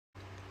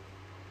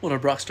What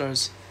up,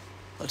 Rockstars?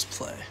 Let's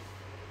play.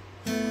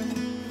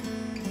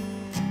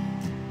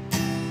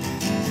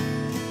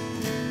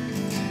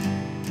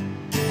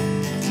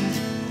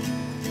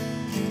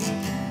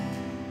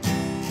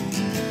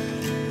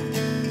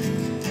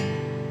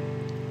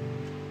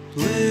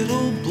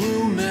 Little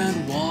blue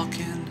man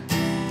walking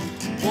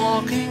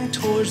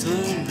towards the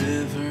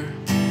river,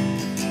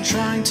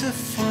 trying to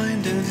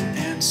find an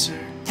answer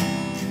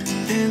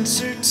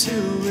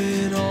to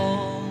it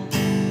all,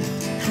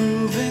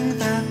 proving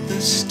that the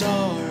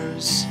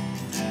stars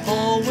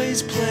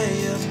always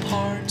play a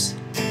part.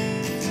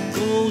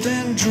 Gold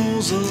and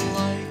jewels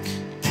alike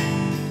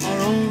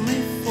are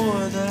only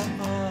for the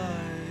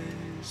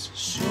eyes,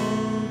 so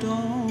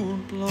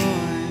don't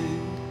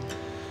blind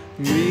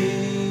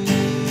me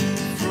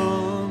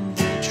from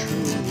the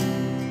truth.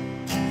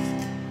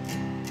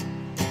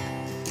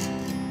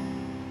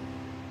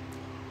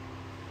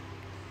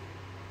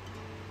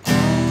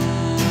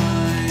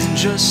 I'm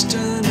just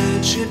an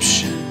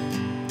Egyptian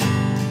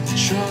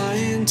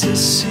trying to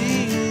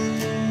see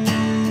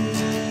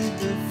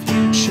the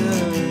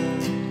future.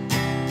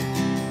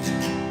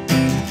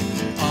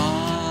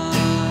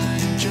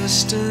 I'm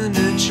just an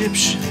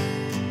Egyptian,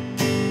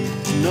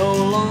 no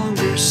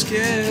longer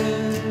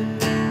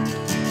scared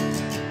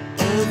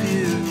of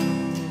you.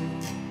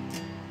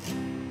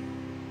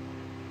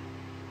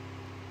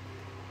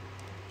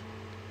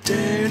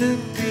 Dare to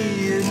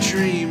be a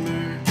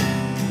dreamer,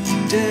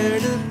 dare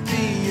to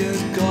be a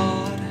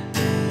god,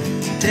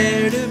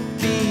 dare to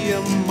be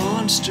a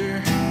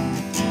monster,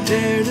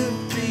 dare to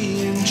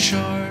be in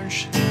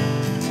charge,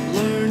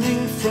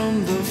 learning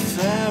from the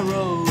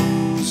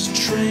pharaohs,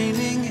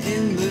 training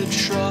in the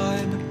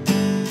tribe,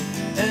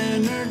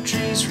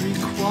 energies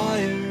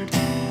required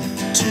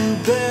to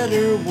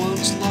better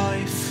one's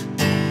life,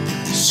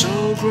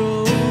 so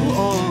grow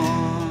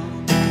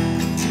on,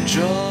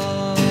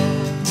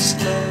 just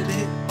let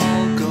it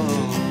all go.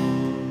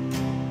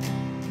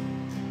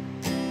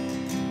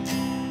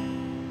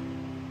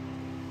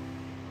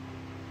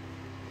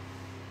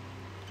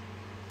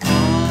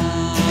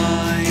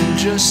 I'm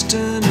just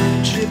an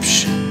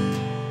Egyptian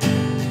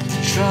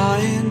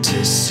trying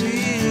to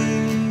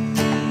see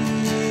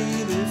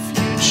the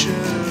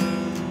future.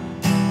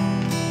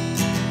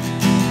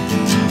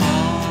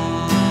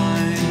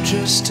 I'm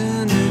just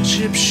an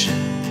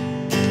Egyptian,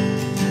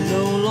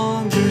 no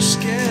longer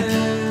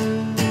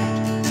scared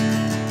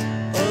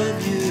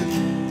of you.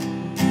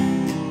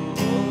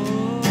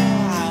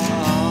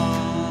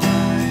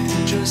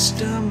 I'm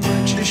just a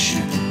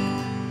magician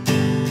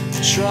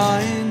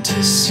trying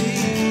to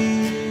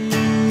see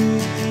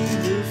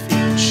the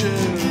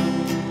future.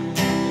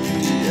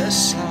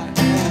 Yes, I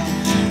am.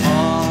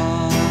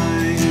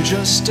 I'm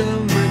just a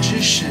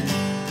magician,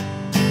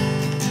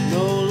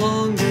 no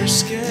longer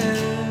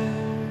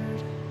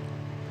scared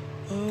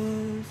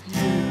of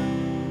you.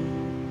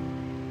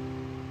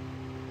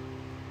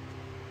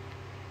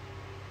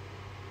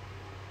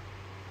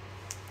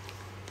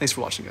 Thanks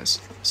for watching, guys.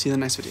 See you in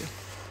the next video.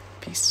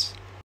 Peace.